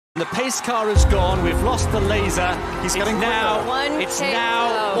The pace car has gone. We've lost the laser. He's getting now. It's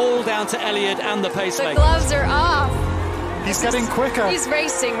now all down to Eliud and the pacemakers. The gloves are off. He's getting quicker. He's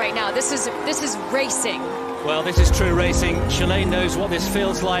racing right now. This is racing. Well, this is true racing. Shalane knows what this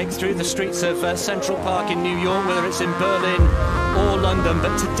feels like through the streets of Central Park in New York, whether it's in Berlin or London.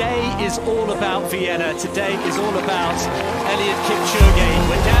 But today is all about Vienna. Today is all about Eliud Kipchoge.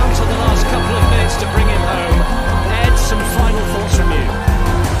 We're down to the last couple of minutes to bring him home. Ed, some final thoughts from you.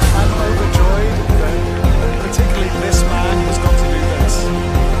 I'm overjoyed that particularly this man has got to do this.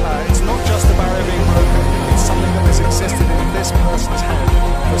 It's not just a barrier being broken, it's something that has existed in this person's head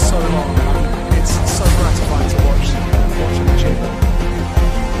for so long now. It's so gratifying to watch him achieve it.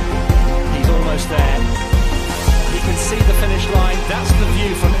 He's almost there. You can see the finish line. That's the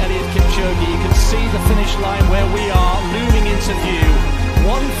view from Eliud Kipchoge. You can see the finish line where we are looming into view.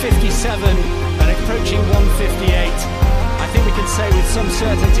 1:57 and approaching 1:58. I think we can say with some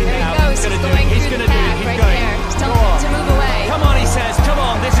certainty there now he's going to do it. He's going to do it. He's right going. He's telling him to move away. Come on, he says. Come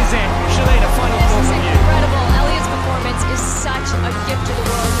on, this is it. Shalane, a final thought from you. Incredible. Eliud's performance is such a gift to the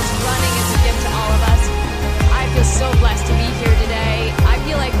world. His running is a gift to all of us. I feel so blessed to be here today.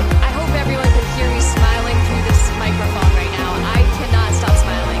 I hope everyone can hear me smiling through this microphone right now. I cannot stop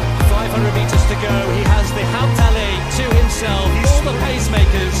smiling. 500 meters to go. He has the Hautale to himself. All the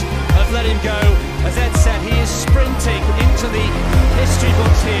pacemakers have let him go. As Ed said, he is sprinting into the history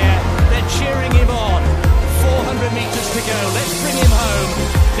books here. They're cheering him on. 400 meters to go. Let's bring him home.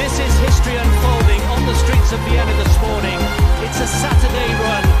 This is history unfolding on the streets of Vienna this morning. It's a Saturday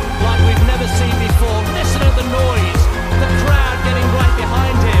run like we've never seen before. Listen at the noise. The crowd getting right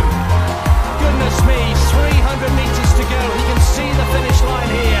behind him. Goodness me, 300 meters to go. He can see the finish line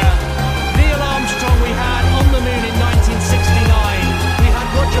here. Neil Armstrong we had on the moon in 1969. We had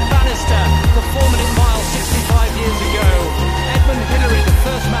Roger Bannister performing at mile 65 years ago. Edmund Hillary, the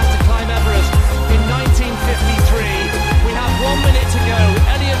first man to climb Everest in 1953. We have 1 minute to go.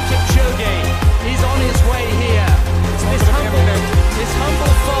 Eliud Kipchoge, he's on his way here. This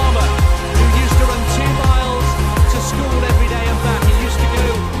humble farmer who used to run 2 miles to school every day and back. He used to go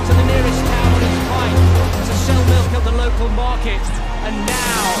to the nearest town on his bike to sell milk at the local market. And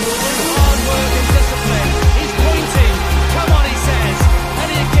now, through hard work and discipline, he's pointing. Come on, he says.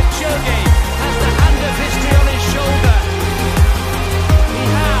 Eliud Kipchoge has the hand of history on his shoulder. He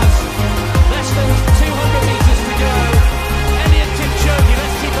has less than 200 meters to go. Eliud Kipchoge,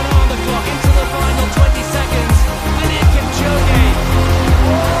 let's keep an eye on the clock into the final 20 seconds. Eliud Kipchoge.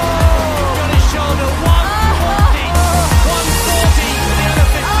 Got his shoulder. 140. 140 for the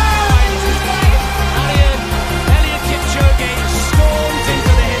unofficial time. Eliud Kipchoge storms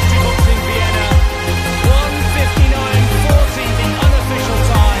into the history books in Vienna. 1:59:40, the unofficial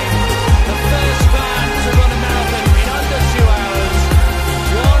time. The first man to run a marathon in under 2 hours.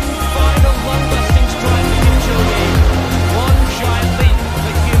 One final long-lasting stride for Kipchoge. One giant leap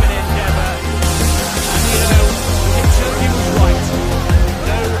for human endeavour. And you know, Kipchoge was right.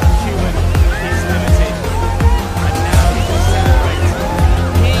 No human is limited. And now he can celebrate.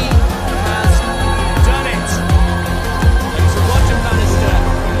 He has done it. And to Roger Bannister,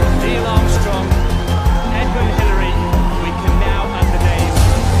 Neil Armstrong, Edmund Hillary, we can now add the name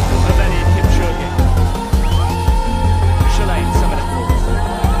of Eliud Kipchoge. Shalane, some of the thoughts.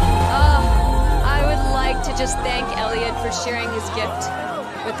 I would like to just thank Eliud for sharing his gift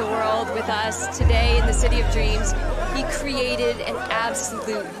with the world, with us today in the City of Dreams. He created an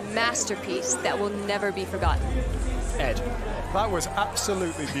absolute masterpiece that will never be forgotten. Ed. That was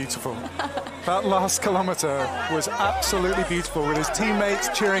absolutely beautiful. That last kilometer was absolutely beautiful with his teammates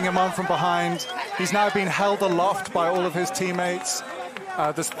cheering him on from behind. He's now been held aloft by all of his teammates.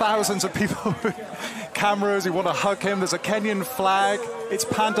 There's thousands of people with cameras who want to hug him. There's a Kenyan flag. It's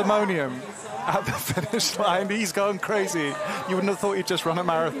pandemonium at the finish line. He's going crazy. You wouldn't have thought he'd just run a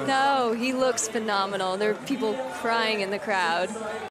marathon. No, he looks phenomenal. There are people crying in the crowd.